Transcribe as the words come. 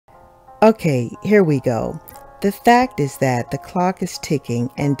Okay, here we go. The fact is that the clock is ticking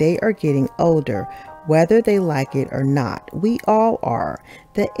and they are getting older, whether they like it or not. We all are.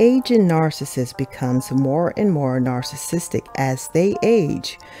 The aging narcissist becomes more and more narcissistic as they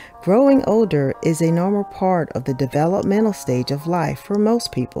age. Growing older is a normal part of the developmental stage of life for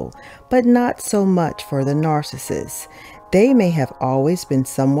most people, but not so much for the narcissist. They may have always been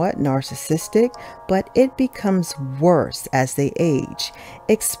somewhat narcissistic, but it becomes worse as they age,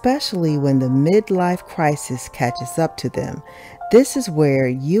 especially when the midlife crisis catches up to them. This is where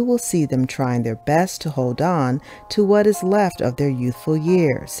you will see them trying their best to hold on to what is left of their youthful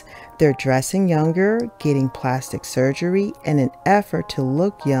years. They're dressing younger, getting plastic surgery in an effort to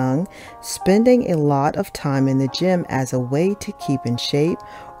look young, spending a lot of time in the gym as a way to keep in shape,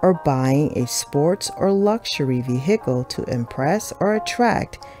 or buying a sports or luxury vehicle to impress or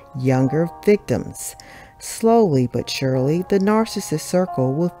attract younger victims. Slowly but surely, the narcissist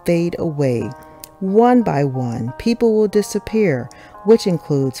circle will fade away. One by one, people will disappear, which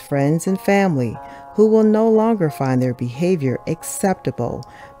includes friends and family, who will no longer find their behavior acceptable.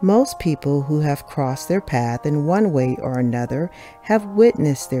 Most people who have crossed their path in one way or another have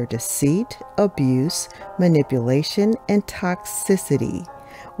witnessed their deceit, abuse, manipulation, and toxicity.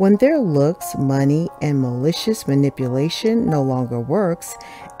 When their looks, money, and malicious manipulation no longer works,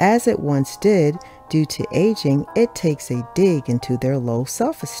 as it once did due to aging, it takes a dig into their low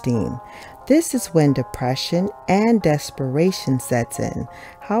self-esteem. This is when depression and desperation sets in.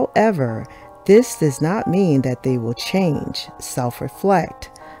 However, this does not mean that they will change,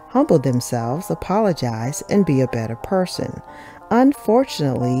 self-reflect, humble themselves, apologize, and be a better person.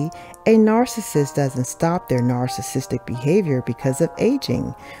 Unfortunately, a narcissist doesn't stop their narcissistic behavior because of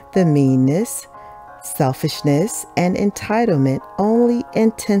aging. The meanness, selfishness, and entitlement only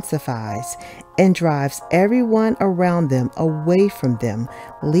intensifies and drives everyone around them away from them,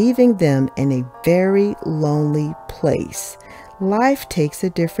 leaving them in a very lonely place. Life takes a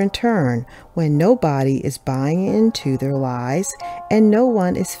different turn when nobody is buying into their lies and no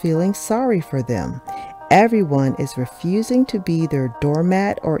one is feeling sorry for them. Everyone is refusing to be their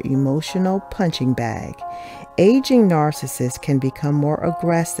doormat or emotional punching bag. Aging narcissists can become more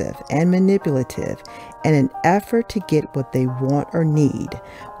aggressive and manipulative in an effort to get what they want or need.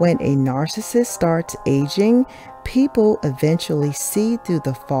 When a narcissist starts aging, people eventually see through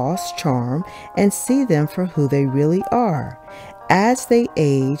the false charm and see them for who they really are. As they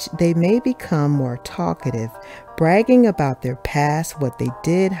age, they may become more talkative, bragging about their past, what they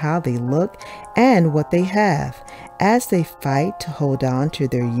did, how they look, and what they have. As they fight to hold on to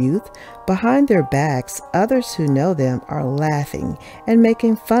their youth, behind their backs, others who know them are laughing and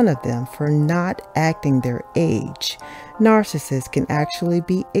making fun of them for not acting their age. Narcissists can actually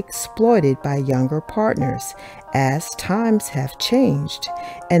be exploited by younger partners as times have changed,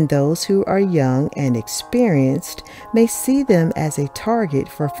 and those who are young and experienced may see them as a target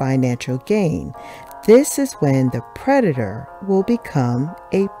for financial gain. This is when the predator will become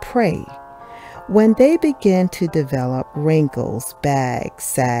a prey. When they begin to develop wrinkles, bags,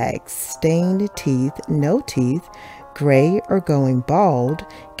 sags, stained teeth, no teeth, gray, or going bald,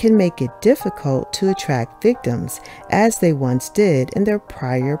 can make it difficult to attract victims as they once did in their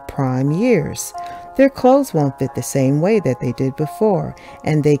prior prime years. Their clothes won't fit the same way that they did before,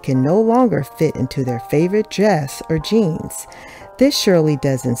 and they can no longer fit into their favorite dress or jeans. This surely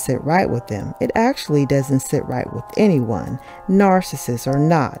doesn't sit right with them. It actually doesn't sit right with anyone, narcissists or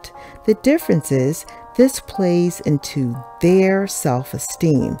not. The difference is this plays into their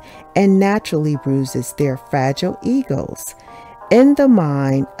self-esteem and naturally bruises their fragile egos. In the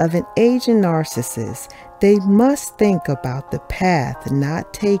mind of an aging narcissist, they must think about the path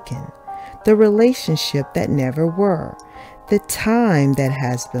not taken, the relationship that never were, the time that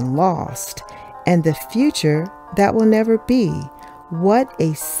has been lost, and the future that will never be. What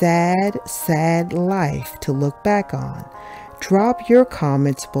a sad, sad life to look back on. Drop your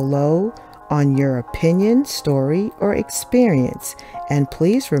comments below on your opinion, story, or experience, and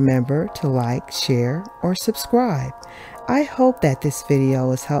please remember to like, share, or subscribe. I hope that this video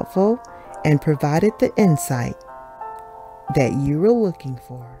was helpful and provided the insight that you were looking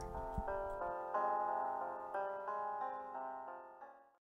for.